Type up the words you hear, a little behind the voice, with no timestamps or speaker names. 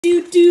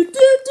Do do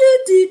do do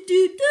do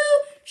do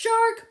do.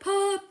 Shark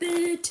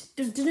puppet.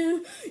 Do do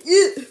do.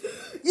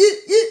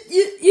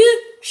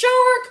 You.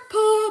 Shark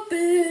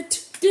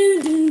puppet.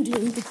 Do do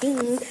do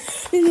do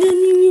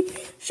do.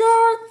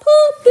 Shark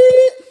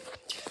puppet.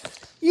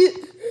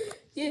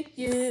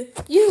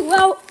 You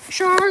out,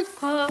 shark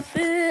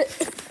puppet.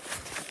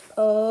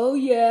 Oh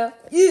yeah.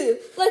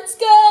 Let's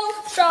go,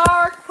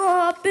 shark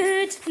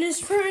puppet and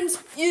his friends.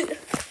 Here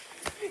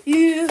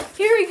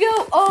we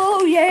go.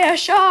 Oh yeah,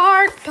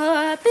 shark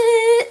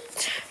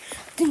puppet.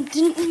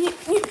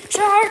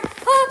 Shark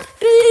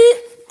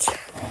puppet.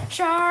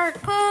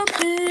 Shark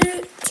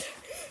puppet.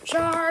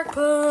 Shark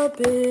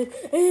puppet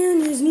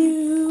and his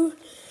new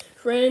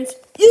friends.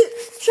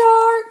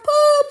 Shark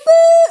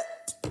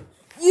puppet.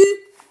 You.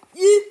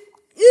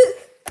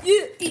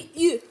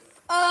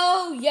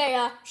 Oh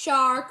yeah,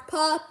 shark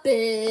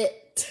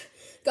puppet.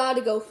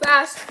 Gotta go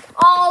fast.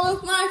 All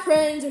of my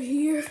friends are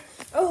here.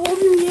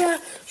 Oh yeah,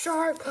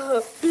 shark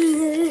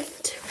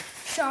puppet.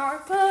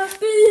 Shark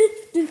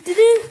puppet.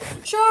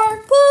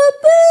 Shark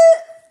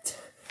puppet.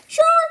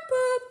 Shark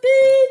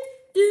puppet.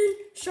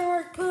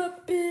 Shark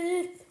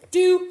puppet.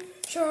 Do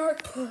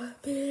shark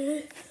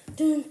puppet.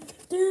 Dun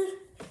dun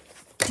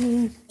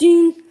dun dun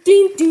dun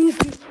dun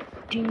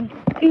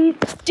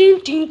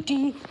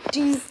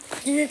dun.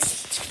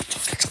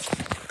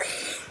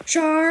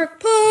 Shark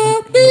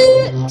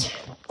puppet.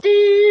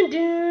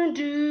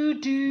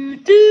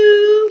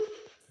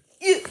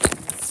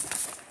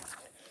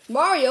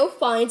 Mario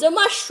finds a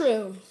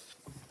mushroom.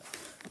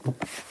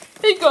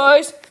 Hey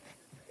guys,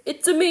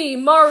 it's me,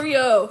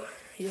 Mario.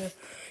 Yeah,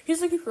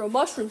 he's looking for a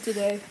mushroom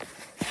today.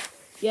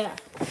 Yeah,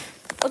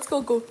 let's go.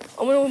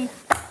 I'm gonna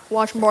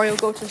watch Mario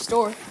go to the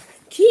store.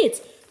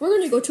 Kids, we're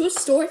gonna go to a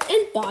store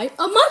and buy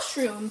a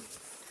mushroom.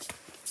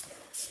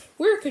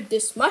 Where could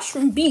this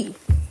mushroom be?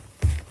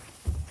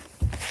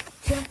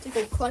 You have to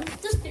go climb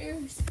the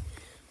stairs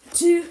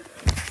to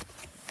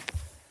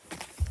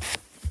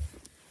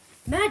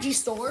Magi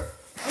store.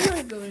 I'm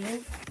gonna go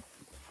in.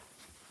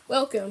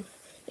 Welcome.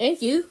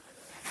 Thank you.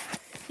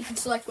 You can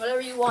select whatever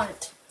you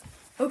want.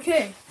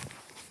 Okay.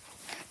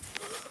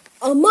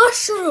 A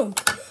mushroom.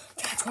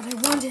 That's what I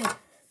wanted.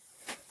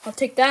 I'll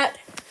take that.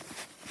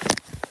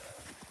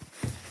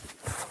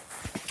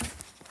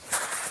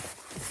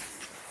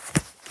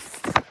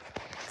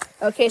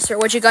 Okay, sir,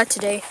 what you got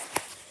today?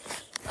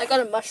 I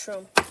got a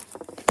mushroom.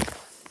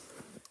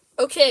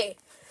 Okay.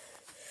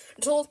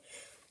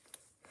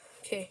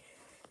 Okay.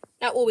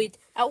 That will be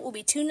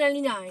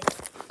 $2.99.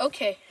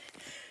 Okay.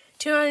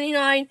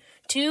 $2.99.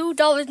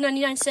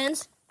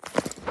 $2.99.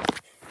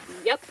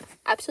 Yep,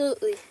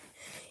 absolutely.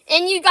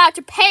 And you got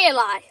to pay a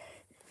lot.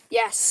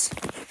 Yes.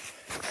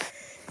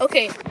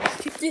 Okay.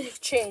 Keep the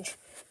change.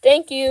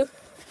 Thank you.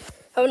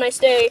 Have a nice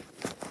day.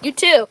 You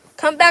too.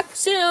 Come back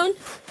soon.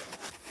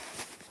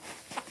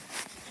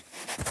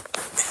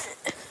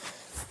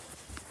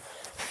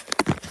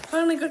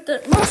 Finally got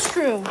that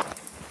mushroom.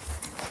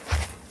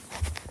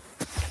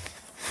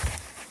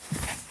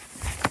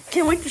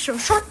 Can't wait to show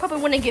Shark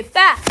Puppet when I get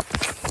back.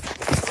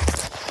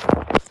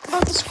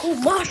 About this cool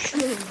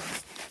mushroom.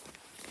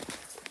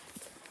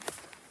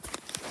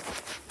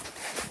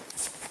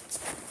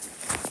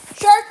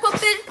 Shark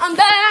Puppet, I'm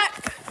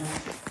back.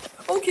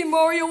 Okay,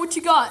 Mario, what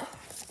you got?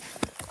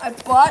 I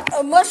bought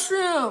a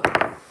mushroom.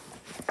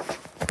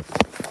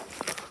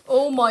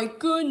 Oh my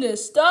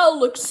goodness, that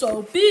looks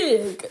so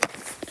big.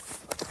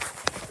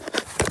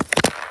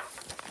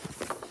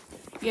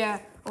 Yeah,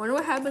 I wonder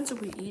what happens if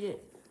we eat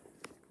it.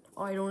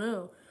 I don't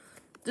know.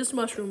 This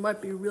mushroom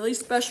might be really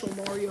special,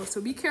 Mario,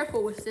 so be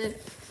careful with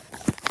it.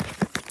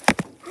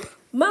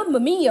 Mamma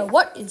mia,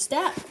 what is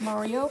that,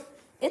 Mario?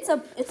 It's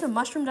a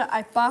mushroom that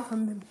I bought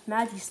from the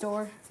Magi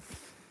store.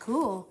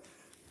 Cool.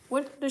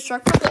 What, does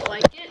Shark Puppet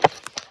like it?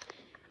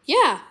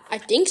 Yeah, I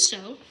think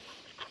so.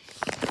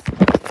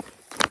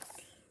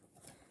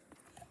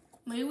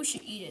 Maybe we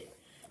should eat it.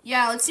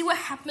 Yeah, let's see what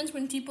happens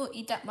when people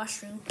eat that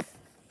mushroom.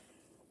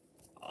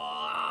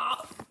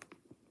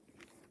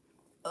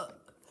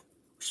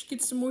 Should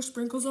get some more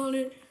sprinkles on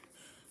it.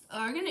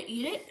 We're gonna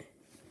eat it.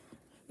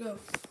 Go.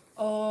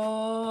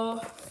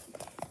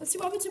 Let's see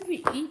what happens if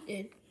we eat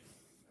it.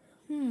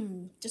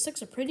 This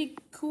looks a pretty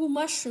cool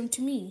mushroom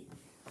to me.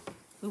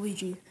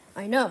 Luigi,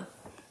 I know.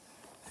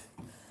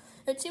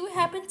 Let's see what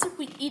happens if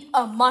we eat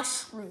a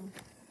mushroom.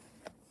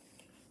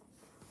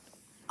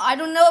 I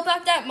don't know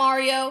about that,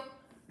 Mario.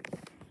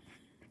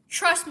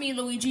 Trust me,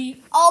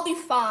 Luigi, I'll be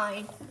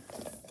fine.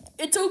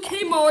 It's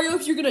okay, Mario,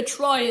 if you're gonna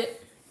try it.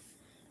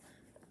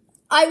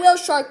 I will,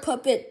 Shark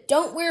Puppet.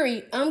 Don't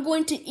worry. I'm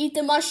going to eat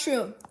the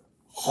mushroom.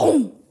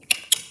 Oh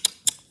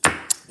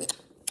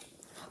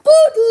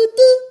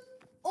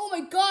my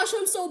gosh,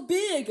 I'm so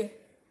big.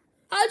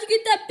 How'd you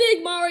get that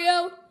big,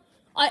 Mario?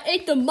 I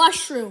ate the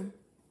mushroom.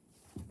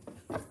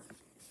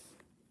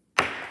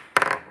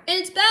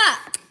 It's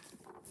back.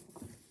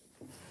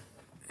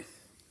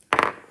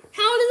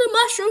 How did the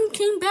mushroom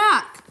came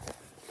back?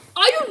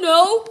 I don't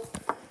know.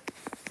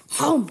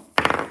 I'm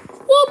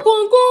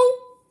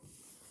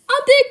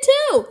big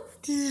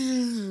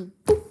too.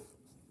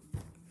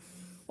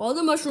 Well,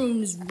 the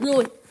mushroom is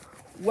really,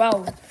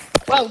 wow,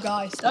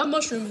 guys, that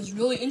mushroom is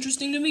really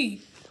interesting to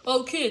me.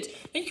 Oh, kids,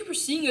 thank you for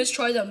seeing us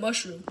try that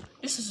mushroom.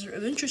 This is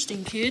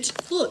interesting, kids.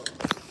 Look,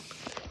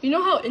 you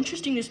know how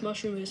interesting this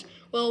mushroom is.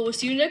 Well, we'll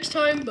see you next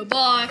time.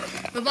 Bye-bye.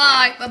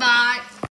 Bye-bye. Bye-bye.